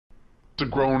a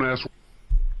grown ass.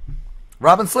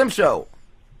 Robin Slim Show.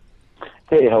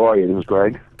 Hey, how are you? This is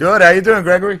Greg. Good. How you doing,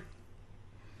 Gregory?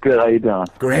 Good. How you doing?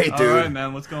 Great, dude. All right,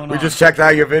 man. What's going on? We just checked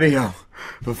out your video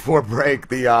before break.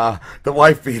 The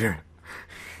Wifebeater.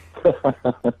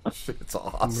 Shit's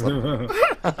awesome.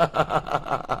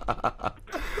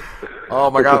 Oh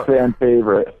my god. It's a fan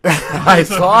favorite. I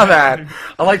saw that.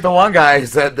 I like the one guy who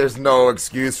said there's no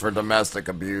excuse for domestic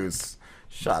abuse.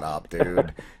 Shut up,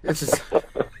 dude. It's just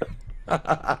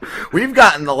we've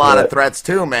gotten a lot of threats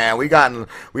too, man. We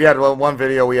had one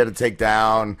video we had to take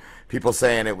down. People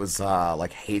saying it was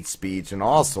like hate speech and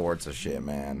all sorts of shit,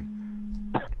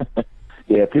 man.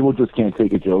 Yeah, people just can't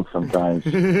take a joke sometimes.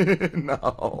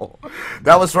 No.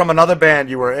 That was from another band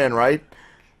you were in, right?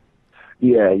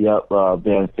 Yeah, yep,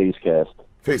 band Facecast.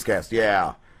 Facecast,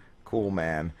 yeah. Cool,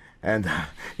 man. And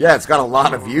yeah, it's got a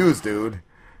lot of views, dude.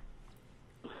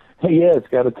 Hey, yeah, it's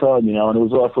got a ton, you know, and it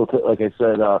was also, like I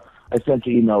said, I sent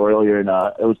you an email earlier, and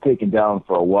it was taken down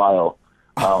for a while.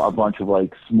 A bunch of,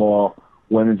 like, small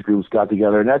women's groups got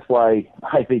together, and that's why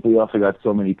I think we also got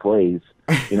so many plays,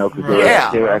 you know,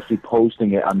 because they were actually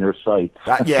posting it on their site.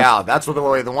 Yeah, that's what the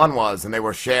way the one was, and they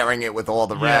were sharing it with all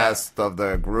the rest of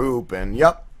the group, and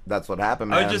yep, that's what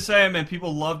happened, man. I was just saying, man,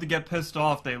 people love to get pissed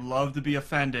off. They love to be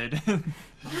offended.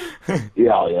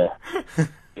 Yeah.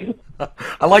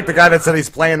 I like the guy that said he's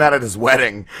playing that at his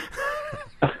wedding.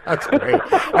 That's great.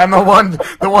 And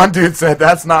the one dude said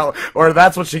that's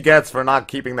what she gets for not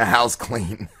keeping the house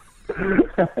clean.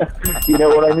 You know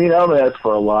what I mean? I don't ask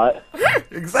for a lot.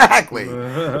 Exactly.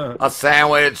 A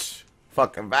sandwich,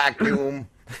 fucking vacuum.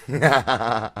 And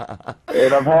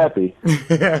I'm happy.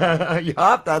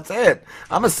 Yup, that's it.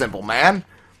 I'm a simple man.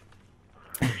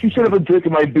 You should have been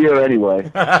drinking my beer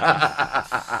anyway.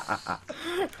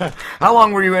 How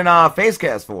long were you in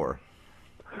Facecast for?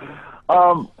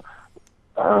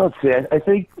 Let's see. I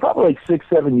think probably like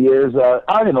 6-7 years.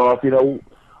 On and off, you know.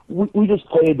 We just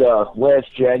played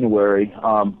last January,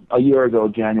 a year ago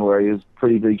January. It was a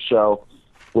pretty big show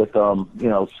with, you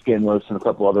know, Skinless and a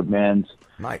couple other bands.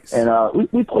 Nice. And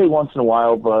we play once in a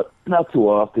while, but not too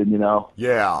often, you know.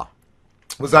 Yeah.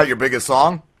 Was that your biggest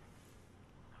song?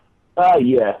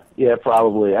 Yeah,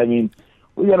 probably. I mean,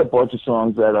 we got a bunch of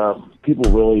songs that people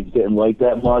really didn't like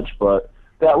that much, but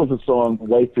that was a song.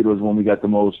 Wifebeater was when we got the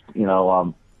most, you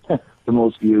know, the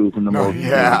most views and the most.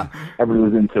 Yeah.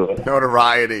 Everyone was into it.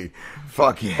 Notoriety.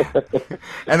 Fuck yeah.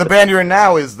 And the band you're in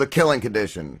now is The Killing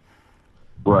Condition.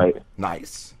 Right.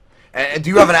 Nice. And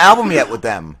do you have an album yet with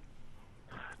them?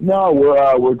 No,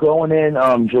 we're going in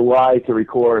July to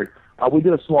record. We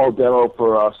did a small demo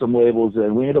for some labels,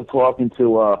 and we ended up talking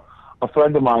to a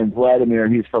friend of mine, Vladimir.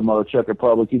 He's from Czech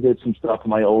Republic. He did some stuff in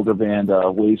my older band,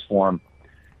 Wasteform,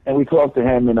 and we talked to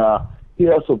him, and he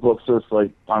also books us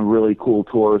like on really cool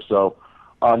tours. So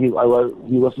he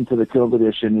listened to the Killing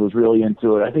Edition. He was really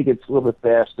into it. I think it's a little bit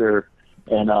faster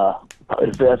and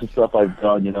probably the fastest stuff I've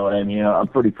done. You know what I mean? I'm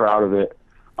pretty proud of it.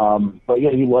 But yeah,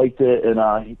 he liked it,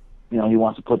 and you know, he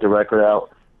wants to put the record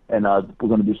out, and we're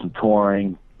going to do some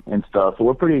touring and stuff. So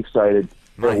we're pretty excited.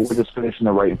 Nice. We're just finishing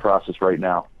the writing process right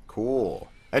now. Cool.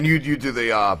 And you do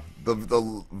the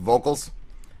vocals?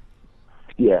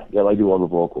 Yeah, I do all the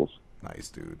vocals. Nice,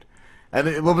 dude.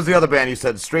 And what was the other band you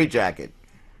said? Straight Jacket.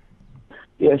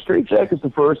 Yeah, Straight Jacket's the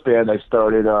first band I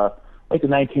started. Like in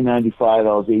 1995, I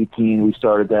was 18. We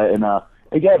started that, and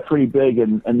it got pretty big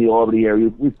in the Albany area.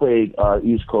 We played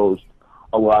East Coast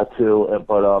a lot too,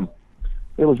 but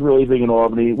it was really big in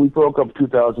Albany. We broke up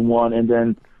 2001, and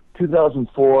then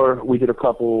 2004 we did a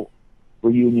couple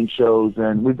reunion shows,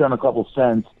 and we've done a couple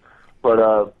since. But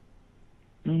I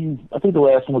think the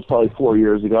last one was probably 4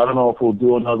 years ago. I don't know if we'll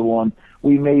do another one.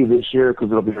 We may this year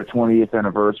because it'll be our 20th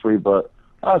anniversary, but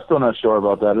I'm still not sure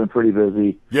about that. I've been pretty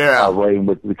busy writing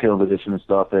with the Killing Edition and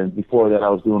stuff, and before that I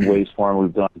was doing Wasteform.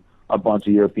 We've done a bunch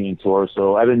of European tours,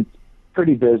 so I've been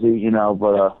pretty busy, you know,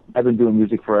 but I've been doing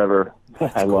music forever.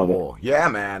 I love it. Yeah,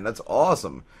 man, that's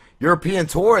awesome. European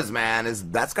tours, man,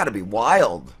 that's got to be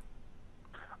wild.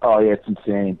 Oh yeah, it's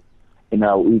insane. You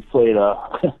know, we've played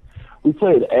we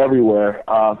played everywhere.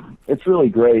 It's really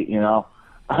great, you know.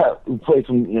 We played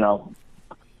some, you know,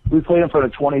 we played in front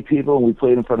of 20 people, and we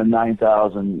played in front of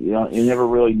 9,000. You know, you never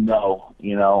really know,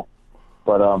 you know.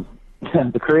 But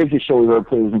the craziest show we ever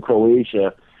played was in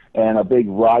Croatia, and a big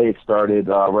riot started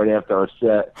right after our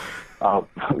set.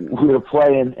 We were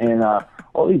playing, and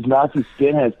all these Nazi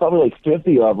skinheads, probably like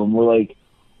 50 of them, were like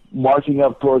marching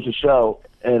up towards the show.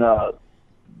 And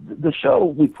the show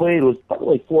we played was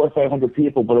probably like 400 or 500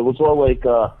 people, but it was all like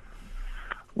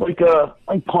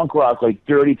punk rock, like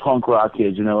dirty punk rock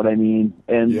kids, you know what I mean?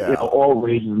 And you know, all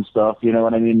races and stuff, you know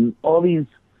what I mean? All these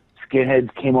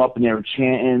skinheads came up and they were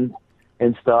chanting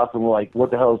and stuff, and we're like,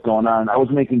 what the hell is going on? I was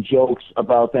making jokes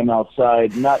about them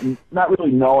outside, not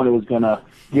really knowing it was gonna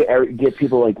get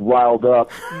people like riled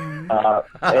up.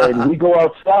 And we go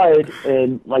outside,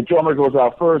 and my drummer goes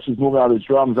out first. He's moving out his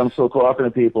drums. I'm still talking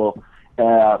to people.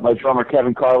 My drummer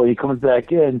Kevin Carley, he comes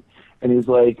back in, and he's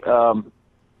like,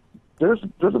 there's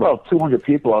about 200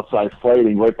 people outside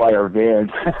fighting right by our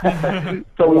van.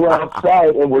 So we went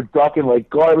outside, and we're ducking like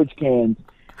garbage cans,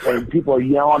 and people are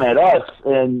yelling at us,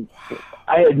 and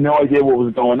I had no idea what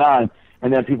was going on.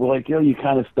 And then people were like, yo, you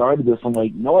kind of started this. I'm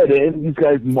like, no, I didn't. These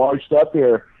guys marched up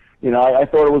here. I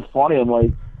thought it was funny. I'm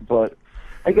like, but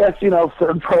I guess,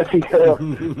 certain parts of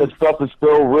that stuff is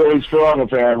still really strong,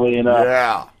 apparently. And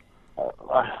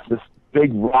this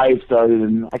big riot started,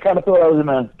 and I kind of thought I was going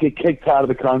to get kicked out of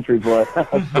the country, but I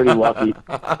was pretty lucky.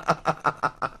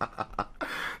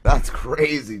 That's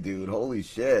crazy, dude. Holy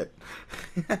shit.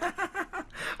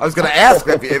 I was going to ask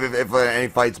if any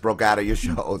fights broke out at your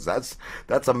shows. That's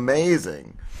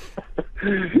amazing.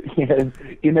 Yeah,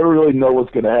 you never really know what's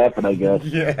going to happen, I guess.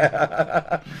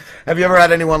 Yeah. Have you ever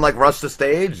had anyone, like, rush the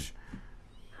stage?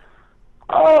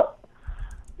 Not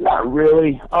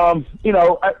really.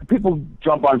 People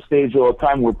jump on stage all the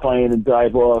time. We're playing and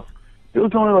dive off. There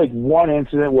was only, like, one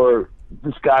incident where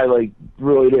this guy, like,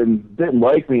 really didn't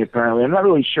like me, apparently. I'm not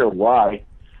really sure why.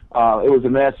 It was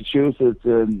in Massachusetts,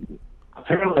 and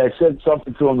apparently I said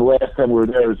something to him the last time we were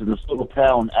there. It was in this little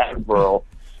town, Attleboro,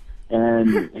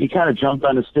 and he kind of jumped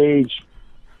on the stage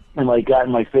and, like, got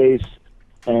in my face,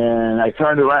 and I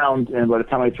turned around, and by the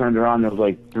time I turned around, there was,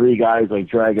 like, 3 guys, like,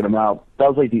 dragging him out. That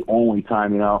was, like, the only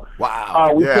time,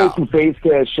 Wow. We played some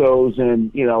Facecast shows,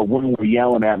 and, women were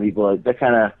yelling at me, but that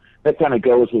kind of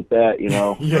goes with that,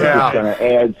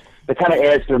 Yeah. It kind of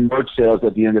adds to merch sales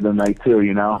at the end of the night too,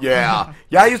 Yeah.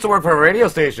 Yeah, I used to work for a radio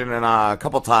station and a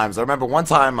couple times. I remember one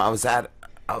time I was at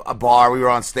a bar, we were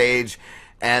on stage,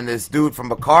 and this dude from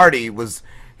Bacardi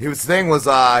his thing was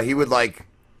he would like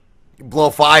blow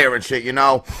fire and shit,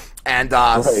 and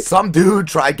Right. some dude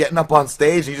tried getting up on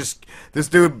stage. This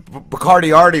dude,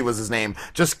 Bacardi Artie was his name,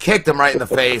 just kicked him right in the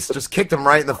face. Just kicked him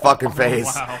right in the fucking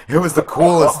face. Wow. It was the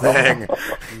coolest thing.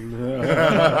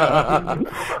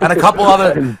 And a couple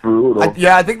other... That is brutal.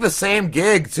 I think the same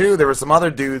gig, too. There were some other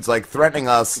dudes, like, threatening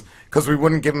us because we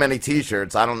wouldn't give them any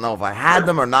T-shirts. I don't know if I had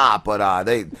them or not, but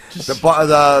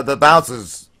the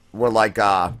bouncers were like...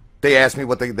 they asked me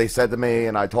what they said to me,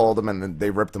 and I told them, and then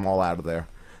they ripped them all out of there.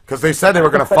 Because they said they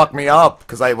were going to fuck me up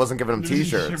because I wasn't giving them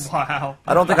T-shirts. Wow.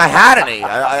 I don't think I had any.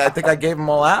 I think I gave them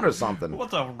all out or something.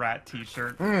 What's a rat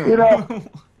T-shirt?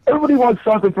 Everybody wants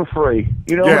something for free.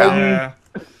 You know what I mean?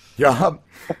 Yeah. Yup.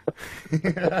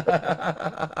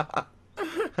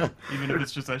 Even if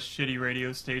it's just a shitty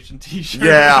radio station T-shirt.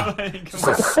 Yeah. Like, Just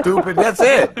a stupid. That's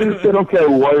it. They don't care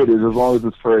what it is as long as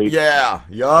it's free. Yeah.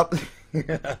 Yup.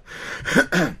 I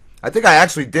think I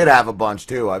actually did have a bunch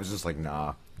too. I was just like,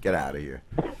 nah, get out of here.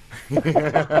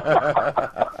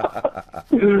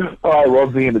 Oh, I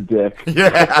love being a dick. Yeah.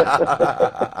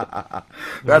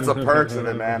 That's a perks of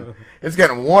it, man. It's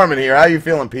getting warm in here. How you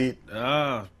feeling, Pete?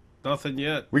 Nothing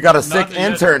yet. We got a sick Nothing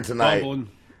yet. intern tonight. Bubbling.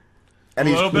 And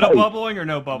a little bit of bubbling or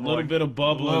no A bubbling? little bit of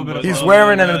bubbling. A little bit of he's bubbling.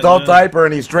 wearing an Yeah, adult yeah. diaper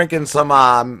and he's drinking some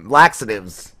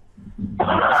laxatives.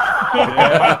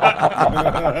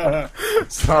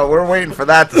 So we're waiting for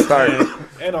that to start.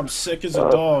 And I'm sick as a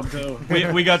dog, too.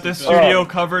 We got this studio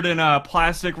covered in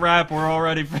plastic wrap. We're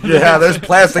already finished. Yeah, there's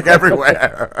plastic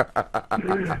everywhere.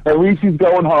 At least he's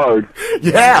going hard.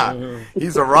 Yeah,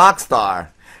 he's a rock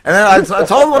star. And then I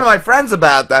told one of my friends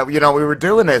about that. We were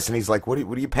doing this, and he's like, "What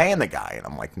are you paying the guy?" And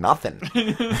I'm like, "Nothing."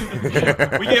 We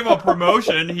gave him a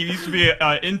promotion. He used to be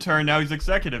an intern. Now he's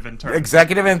executive intern.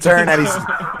 Executive intern, and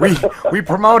we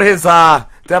promote his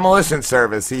demolition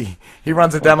service. He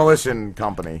runs a demolition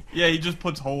company. Yeah, he just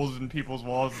puts holes in people's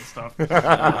walls and stuff.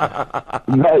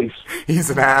 Nice. He's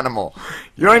an animal.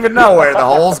 You don't even know where the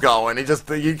hole's going.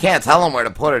 You can't tell him where to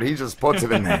put it. He just puts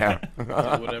it in there. Do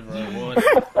whatever I want.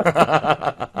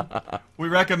 We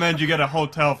recommend you get a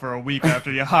hotel for a week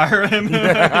after you hire him.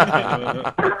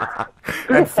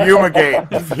 And fumigate.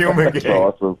 Fumigate.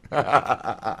 That's awesome.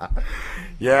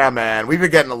 Yeah, man. We've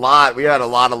been getting a lot. We had a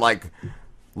lot of, like,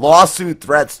 lawsuit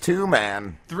threats, too,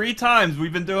 man. 3 times.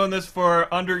 We've been doing this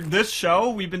for under this show.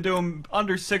 We've been doing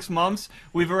under 6 months.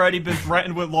 We've already been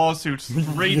threatened with lawsuits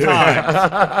 3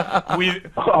 times.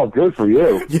 Oh, good for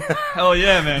you. Yeah. Hell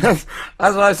yeah, man. That's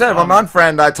what I said. My one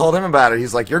friend, I told him about it.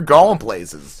 He's like, "You're going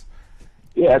places."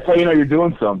 Yeah, that's how you know you're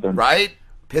doing something. Right?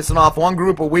 Pissing off one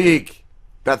group a week.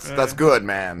 That's good,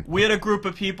 man. We had a group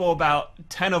of people, about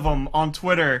 10 of them, on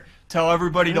Twitter, tell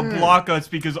everybody to block us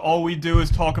because all we do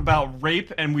is talk about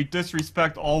rape and we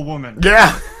disrespect all women.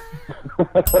 Yeah.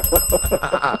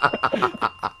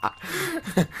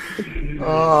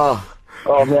 Oh.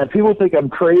 Oh man, people think I'm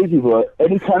crazy, but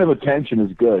any kind of attention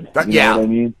is good. You know what I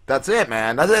mean? That's it,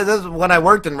 man. That's when I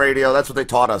worked in radio, that's what they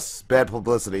taught us. Bad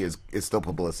publicity is still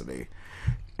publicity.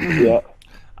 Yeah.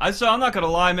 I'm not gonna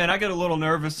lie, man. I get a little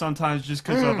nervous sometimes just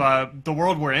because of the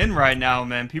world we're in right now,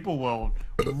 man. People will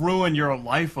ruin your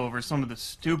life over some of the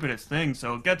stupidest things,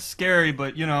 so it gets scary.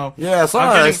 But you know, yeah.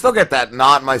 Sometimes I still get that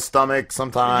knot in my stomach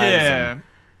sometimes. Yeah.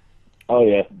 Oh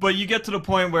yeah. But you get to the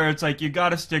point where it's like you got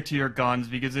to stick to your guns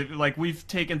because like we've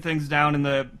taken things down in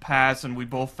the past and we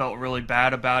both felt really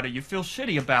bad about it. You feel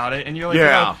shitty about it, and you're like, you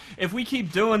know, if we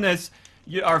keep doing this,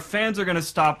 our fans are gonna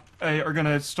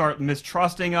start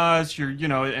mistrusting us.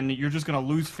 And you're just gonna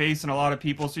lose faith in a lot of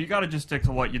people. So you got to just stick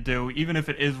to what you do, even if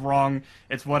it is wrong.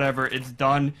 It's whatever. It's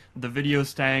done. The video's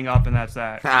staying up, and that's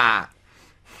that.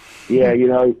 Yeah, you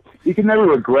know, you can never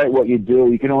regret what you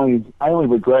do. I only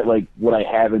regret like what I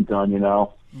haven't done. You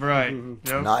know. Right.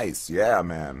 Yep. Nice. Yeah,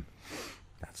 man.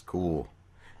 That's cool.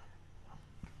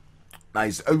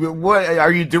 Nice. What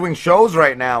are you doing shows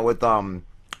right now with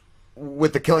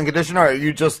the Killing Condition, or are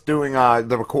you just doing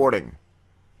the recording?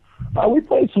 We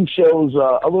played some shows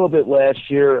a little bit last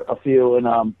year, a few,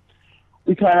 and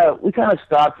we kind of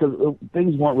stopped because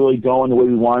things weren't really going the way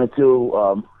we wanted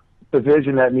to. The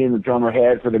vision that me and the drummer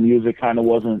had for the music kind of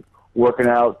wasn't working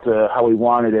out how we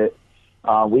wanted it.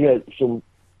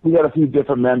 We got a few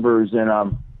different members,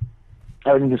 and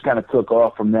everything just kind of took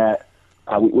off from that.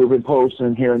 We've been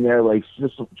posting here and there, like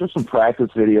just some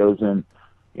practice videos, and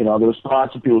you know the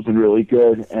response from people has been really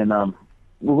good, and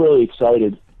we're really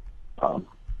excited.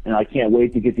 And I can't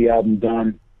wait to get the album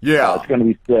done. Yeah, it's going to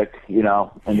be sick, you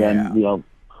know. And then you know,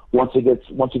 once it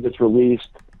gets released,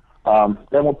 then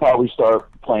we'll probably start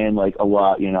playing like a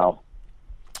lot, you know.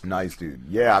 Nice, dude.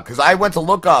 Yeah, because I went to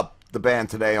look up the band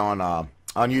today on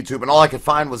YouTube, and all I could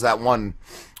find was that one.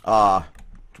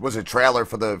 Was it trailer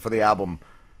for the album?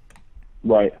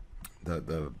 Right.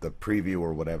 The preview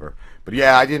or whatever. But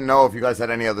yeah, I didn't know if you guys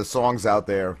had any other songs out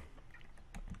there.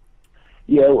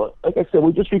 Yeah, well, like I said,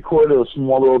 we just recorded a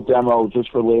small little demo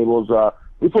just for labels.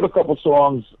 We put a couple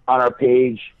songs on our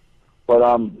page,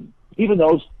 but even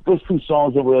those two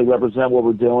songs don't really represent what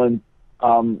we're doing.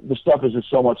 The stuff is just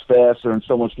so much faster and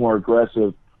so much more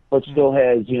aggressive, but still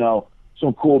has, you know,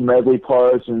 some cool medley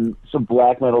parts and some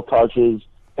black metal touches.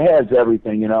 It has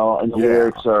everything, you know, and the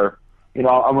lyrics are, you know,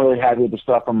 I'm really happy with the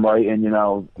stuff I'm writing, you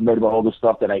know. I'm ready about all the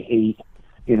stuff that I hate,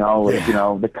 you know, like, you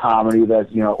know, the comedy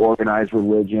that's, you know, organized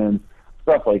religion,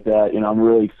 stuff like that. You know, I'm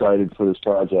really excited for this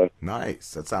project.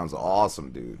 Nice. That sounds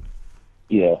awesome, dude.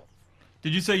 Yeah.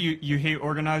 Did you say you hate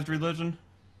organized religion?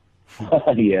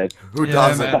 Yeah. Who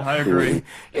doesn't? Man, I agree.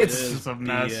 It's just a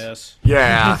mess.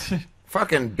 Yeah.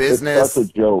 Fucking business. That's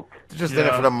a joke. Just in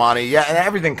it for the money. Yeah, and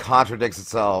everything contradicts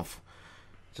itself.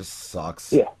 Just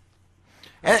sucks. Yeah.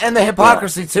 And the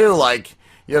hypocrisy too, like,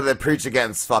 you know, they preach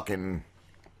against fucking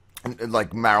like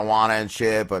marijuana and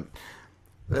shit, but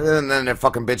and then the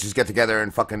fucking bitches get together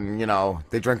and fucking, you know,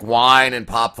 they drink wine and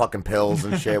pop fucking pills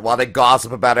and shit while they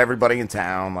gossip about everybody in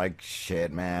town. Like,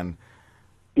 shit, man.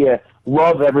 Yeah,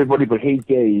 love everybody but hate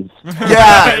gays.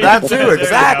 Yeah, that too,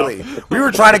 exactly. We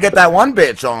were trying to get that one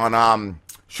bitch on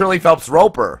Shirley Phelps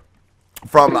Roper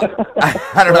from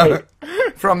I don't know,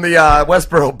 from the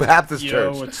Westboro Baptist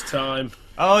Church. Yo, it's time.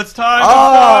 Oh, it's time.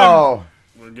 Oh,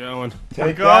 We're going.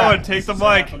 We're going. Take the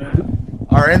mic.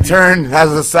 Our intern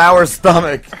has a sour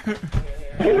stomach.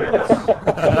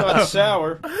 Not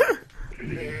sour.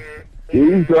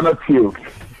 He's gonna puke.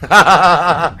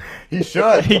 He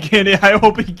should. He can't. I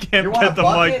hope he can't get the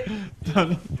bucket? mic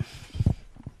done.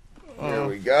 There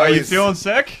we go. Are you feeling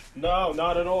sick? No,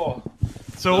 not at all.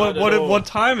 So Not at all. what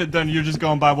time then? You're just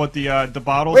going by what the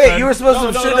bottle Wait, said? you were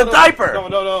supposed to shit in a diaper.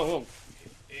 No.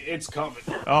 It's coming.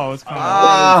 Oh, it's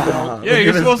coming. Yeah,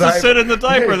 You're supposed to sit in the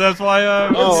diaper. That's why.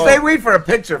 Stay wait for a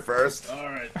picture first. All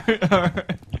right.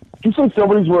 You say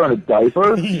somebody's wearing a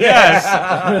diaper? Yes.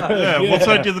 Yeah, we'll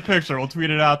send you the picture. We'll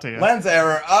tweet it out to you. Lens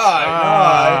error.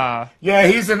 Yeah,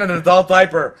 he's in an adult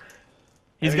diaper.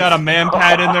 He's got a man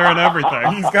pad in there and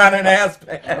everything. He's got an ass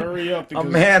pad. Hurry up. A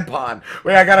man pond.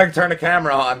 Wait, I gotta turn the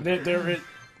camera on.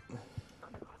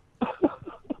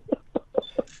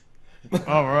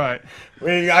 All right.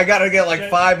 Wait, I gotta get like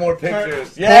 5 more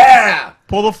pictures. Yeah!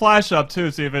 Pull the flash up, too,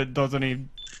 see if it does any...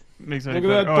 Makes any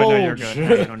Look at that Oh, no, you're bulge. good.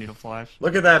 Yeah, you don't need a flash.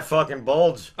 Look at that fucking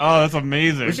bulge. Oh, that's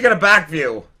amazing. We should get a back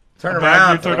view. Turn Back,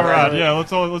 around. turn around. Yeah,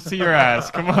 let's see your ass.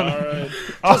 Come on. All right.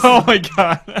 Oh my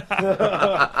god.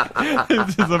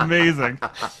 This is amazing.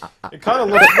 It kind of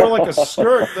looks more like a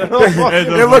skirt than a It fucking...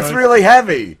 does. It looks really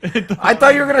heavy. I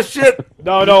thought you were gonna shit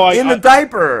No, in the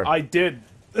diaper. I did.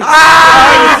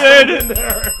 Ah! He did.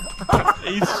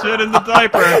 He's shit in the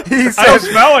diaper. I don't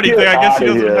smell anything. I guess he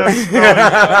doesn't have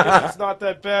smell. It's not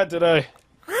that bad today.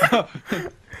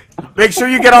 Make sure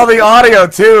you get all the audio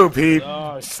too, Pete.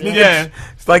 Oh, shit. Yeah.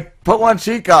 It's like put one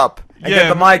cheek up and Yeah. get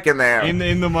the mic in there. In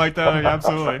the mic, though,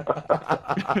 absolutely.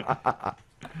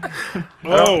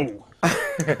 Oh.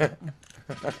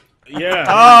 Yeah.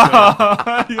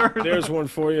 Oh, There's one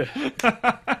for you.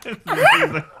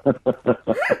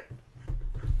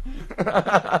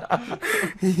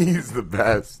 He's the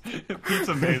best. Pete's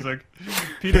amazing.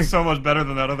 Pete is so much better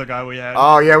than that other guy we had.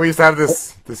 Oh yeah, we used to have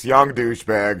this young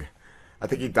douchebag. I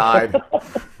think he died.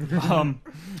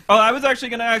 Oh, I was actually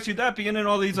going to ask you that. Being in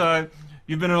all these,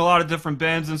 you've been in a lot of different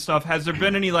bands and stuff. Has there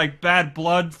been any like bad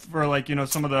blood for like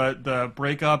some of the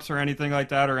breakups or anything like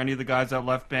that, or any of the guys that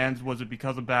left bands? Was it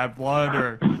because of bad blood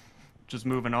or just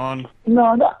moving on?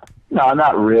 No,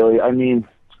 not really. I mean,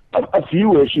 a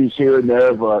few issues here and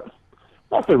there, but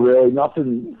nothing really.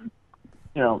 Nothing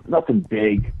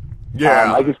big.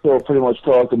 Yeah. I can still pretty much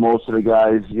talk to most of the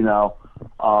guys.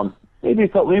 Maybe a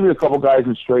couple guys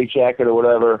in Straight Jacket or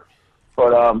whatever.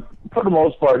 But for the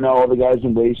most part, no. All the guys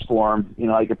in Waste Form,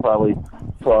 I could probably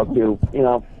talk to.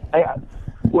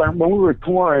 When we were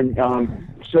touring,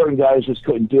 certain guys just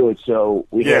couldn't do it, so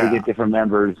we had to get different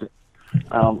members.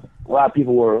 A lot of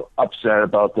people were upset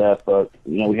about that, but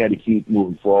we had to keep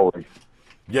moving forward.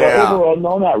 Yeah. But overall,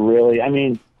 no, not really. I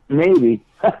mean, maybe,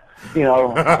 maybe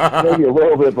a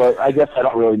little bit, but I guess I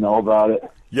don't really know about it.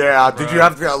 Yeah. Did you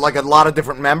have like a lot of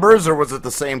different members, or was it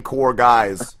the same core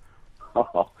guys?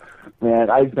 Oh, man,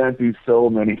 I've been through so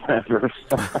many members,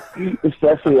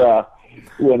 especially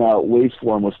when Waste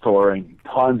Form was touring.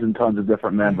 Tons and tons of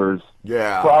different members.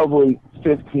 Yeah. Probably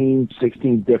 15,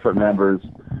 16 different members.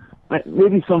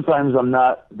 Maybe sometimes I'm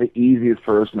not the easiest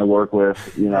person to work with,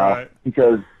 Right.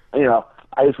 because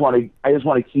I just want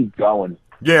to keep going.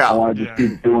 Yeah. I want to just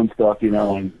keep doing stuff,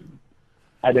 and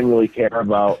I didn't really care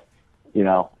about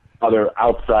other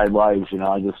outside lives.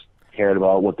 I just cared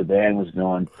about what the band was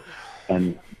doing,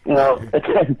 and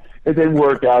it didn't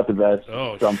work out the best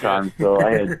sometimes. So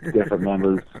I had different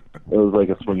members. It was like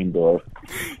a swinging door.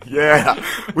 Yeah,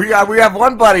 we have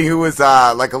one buddy who was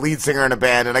like a lead singer in a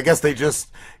band, and I guess they just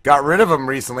got rid of him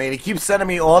recently. And he keeps sending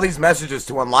me all these messages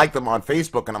to unlike them on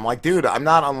Facebook, and I'm like, dude, I'm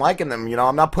not unliking them.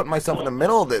 I'm not putting myself in the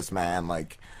middle of this, man.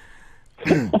 Like,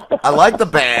 I like the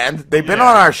band. They've been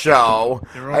on our show.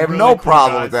 I have really no cool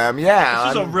problem guys. with them. Yeah,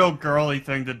 It's just a real girly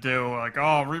thing to do. Like,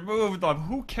 oh, remove them.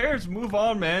 Who cares? Move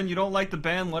on, man. You don't like the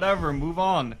band, whatever. Move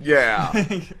on. yeah.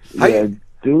 Yeah,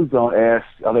 dudes don't ask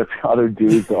other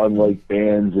dudes to unlike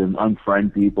bands and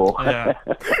unfriend people. Yeah.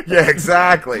 Yeah,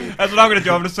 exactly. That's what I'm gonna do.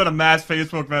 I'm gonna send a mass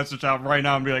Facebook message out right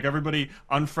now and be like, everybody,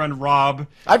 unfriend Rob.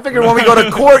 I figure when we go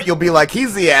to court, you'll be like,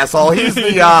 he's the asshole. He's the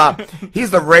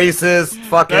racist,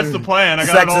 fucking That's the plan. I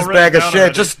got it all sexist written bag of down shit.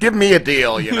 already. Just give me a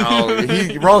deal,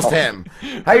 He roast him.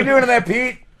 How you doing in there,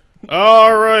 Pete?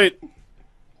 All right.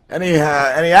 Any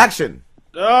action?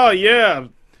 Oh, yeah.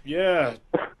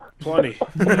 Plenty.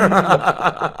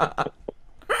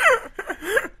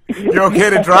 You okay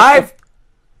to drive?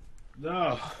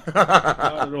 No.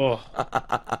 Not at all.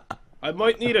 I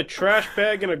might need a trash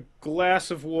bag and a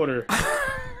glass of water.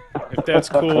 If that's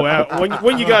cool.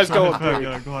 When you guys go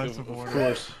Get a glass of of water.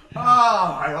 course. Oh,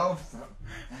 I hope so.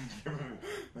 Give him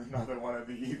another one of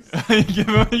these.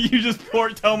 You just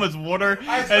tell him it's water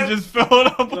and just fill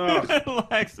it up with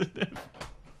laxative.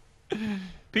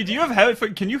 Pete, do you have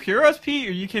headphones? Can you hear us, Pete?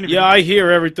 Or you can't even... Yeah, I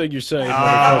hear everything you're saying. all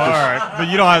right. But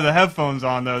you don't have the headphones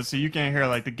on, though, so you can't hear,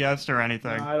 like, the guest or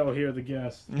anything. I don't hear the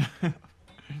guest.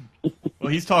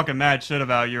 Well, he's talking mad shit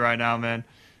about you right now, man.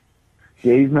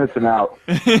 Yeah, he's missing out.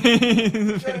 If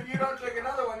you don't drink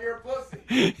another one, you're a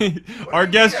pussy. Our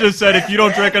guest just said, if you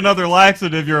don't drink another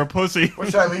laxative, you're a pussy. What,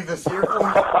 should I leave this here for?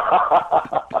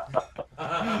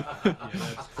 Yeah,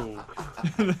 that's cool.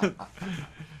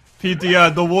 Pete,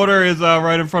 the water is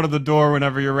right in front of the door.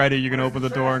 Whenever you're ready, you can open the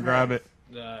door and grab it.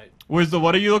 Alright.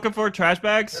 What are you looking for? Trash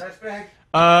bags? Trash bag?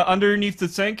 Underneath the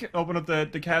sink, open up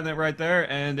the cabinet right there,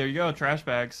 and there you go, trash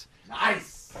bags.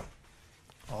 Nice.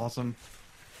 Awesome.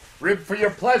 Rib for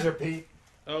your pleasure, Pete.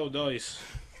 Oh, nice.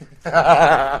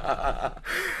 So,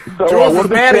 Jules what is are the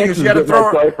manning, chances you gotta of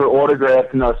throw that guy for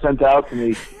autograph and sent out to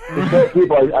me? There's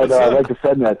people I'd like to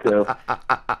send that to.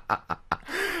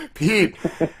 Pete,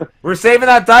 we're saving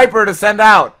that diaper to send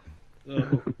out.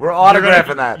 We're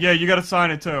autographing that. Yeah, you gotta sign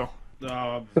it too.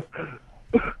 I'll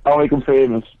make him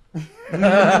famous.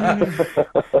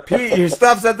 Pete, your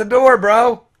stuff's at the door,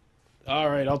 bro. All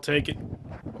right, I'll take it.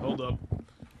 Hold up.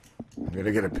 I'm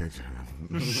gonna get a picture.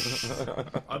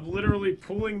 I'm literally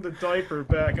pulling the diaper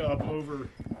back up over.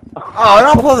 Oh,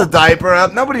 don't pull the diaper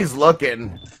up. Nobody's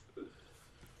looking.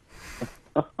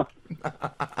 I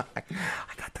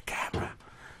got the camera.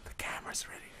 The camera's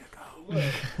ready to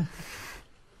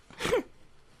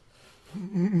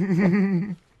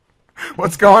go.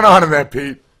 What's going on in there,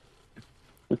 Pete?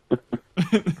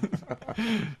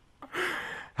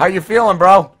 How you feeling,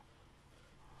 bro?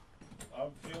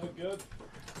 I'm feeling good.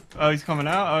 Oh, he's coming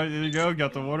out. Oh, there you go.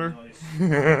 Got the water. Nice.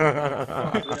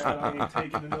 I ain't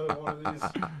taking another one of these.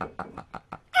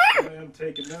 I am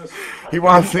taking this. He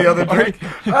wants the other drink.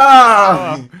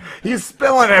 Ah, he's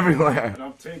spilling everywhere. And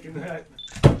I'm taking that.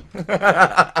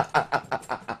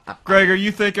 Greg, are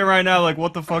you thinking right now, like,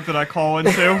 what the fuck did I call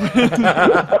into?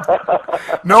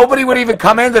 Nobody would even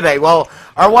come in today. Well,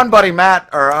 our one buddy, Matt,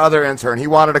 our other intern, he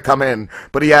wanted to come in,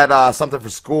 but he had something for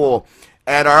school.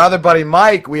 And our other buddy,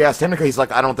 Mike, we asked him to come. He's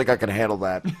like, I don't think I can handle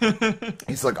that.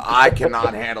 He's like, I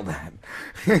cannot handle that.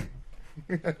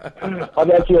 I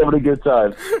bet you having a good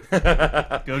time.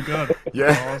 Good.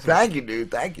 Yeah, Awesome. Thank you, dude.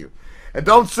 Thank you. And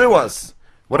don't sue us.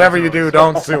 Whatever you do,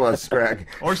 don't sue us, Greg.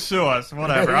 Or sue us,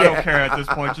 whatever. I don't care at this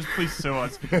point. Just please sue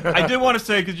us. I did want to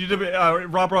say, because you did,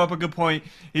 Rob brought up a good point.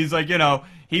 He's like,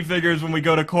 he figures when we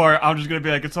go to court, I'm just going to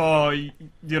be like, it's all,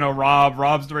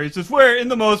 Rob's the racist. Where, in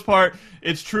the most part,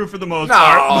 it's true for the most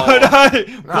part.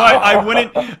 But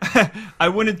I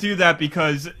wouldn't do that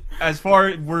because as far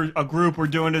as we're a group, we're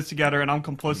doing this together, and I'm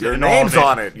complicit in all of it. Your name's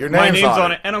on it. My name's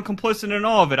on it, and I'm complicit in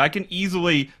all of it. I can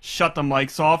easily shut the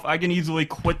mics off. I can easily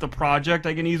quit the project.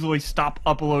 I can easily stop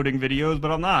uploading videos,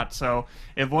 but I'm not. So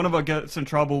if one of us gets in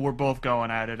trouble, we're both going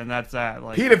at it, and that's that.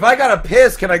 Like, Pete, if I got to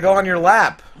piss, can I go on your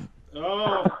lap?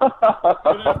 Oh,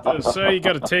 you have to say you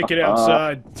got to take it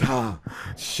outside.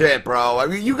 Shit, bro. I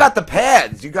mean, you got the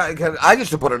pads. I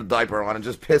used to put a diaper on and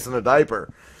just piss in a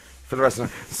diaper for the rest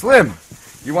of the Slim,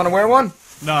 you want to wear one?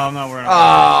 no, I'm not wearing it. Oh,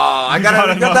 I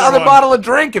got the other bottle of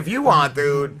drink if you want,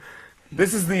 dude.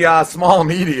 This is the small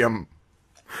medium.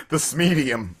 The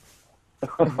smedium.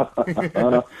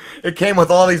 It came with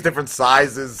all these different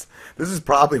sizes. This is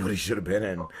probably what he should have been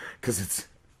in, because it's...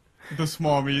 The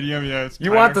small, medium, yeah. It's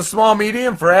You want the small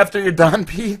medium for after you're done,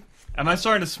 Pete? Am I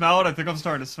starting to smell it? I think I'm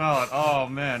starting to smell it. Oh,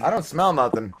 man. I don't smell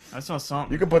nothing. I smell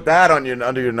something. You can put that on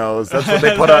under your nose. That's what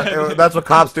they put on. That's what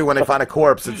cops do when they find a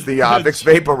corpse. It's the Vicks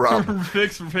Vapor Rub.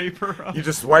 Vicks Vapor Rub. You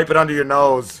just wipe it under your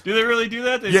nose. Do they really do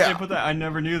that? Yeah. They put that? I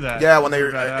never knew that. Yeah, when they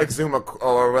exhume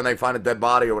or when they find a dead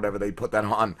body or whatever, they put that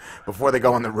on before they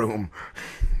go in the room.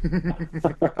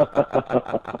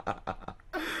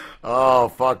 Oh,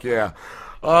 fuck yeah.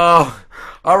 Oh,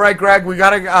 all right, Greg, we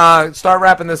gotta start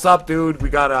wrapping this up, dude. We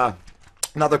got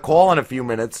another call in a few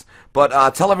minutes,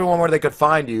 but tell everyone where they could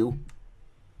find you.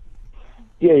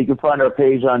 Yeah, you can find our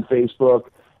page on Facebook.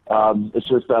 It's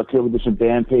just Kill Edition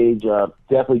Band page.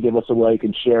 Definitely give us a like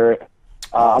and share it.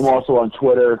 I'm also on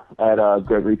Twitter at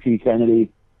Gregory P.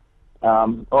 Kennedy.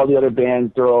 All the other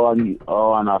bands, they're all on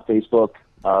Facebook.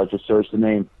 Just search the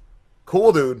name.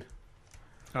 Cool, dude.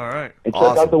 All right. And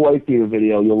check out the Wifebeater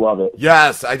video. You'll love it.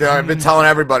 Yes, I've been telling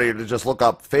everybody to just look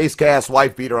up Facecast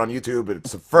Wifebeater on YouTube.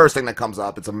 It's the first thing that comes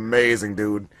up. It's amazing,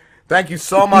 dude. Thank you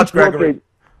so much, Gregory.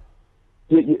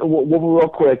 Real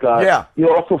quick. Yeah.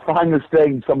 You'll also find this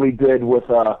thing somebody did with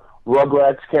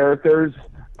Rugrats characters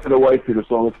to the Wifebeater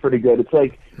song. It's pretty good. It's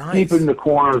like deep in the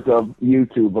corners of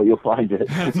YouTube, but you'll find it.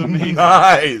 That's amazing.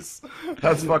 Nice.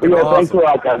 That's fucking awesome. Thanks a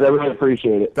lot, guys. I really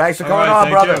appreciate it. Thanks for coming on,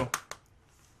 brother. You.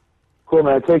 Cool,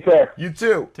 man. Take care. You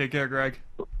too. Take care, Greg.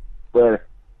 Later.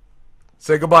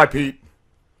 Say goodbye, Pete.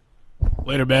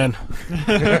 Later, Ben.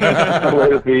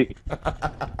 Later, Pete.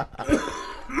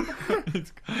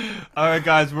 All right,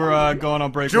 guys, we're going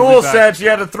on break. Jules said she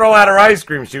had to throw out her ice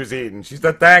cream she was eating. She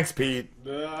said, thanks, Pete.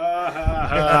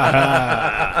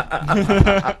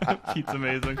 Pete's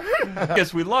amazing.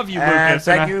 Yes, we love you, And Lucas.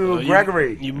 thank you,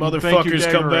 Gregory. You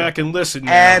motherfuckers come back and listen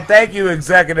now. And thank you,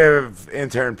 executive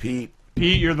intern Pete.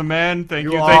 Pete, you're the man. Thank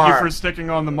you. You Thank you are. for sticking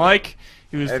on the mic.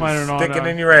 He was And planning on sticking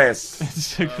in your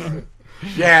ass.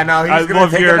 Yeah, no, I he's going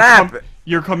love to take a nap.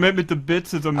 your commitment to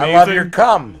bits is amazing. I love your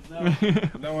cum.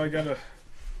 Now I gotta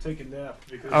take a nap.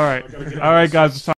 All right, guys. It's time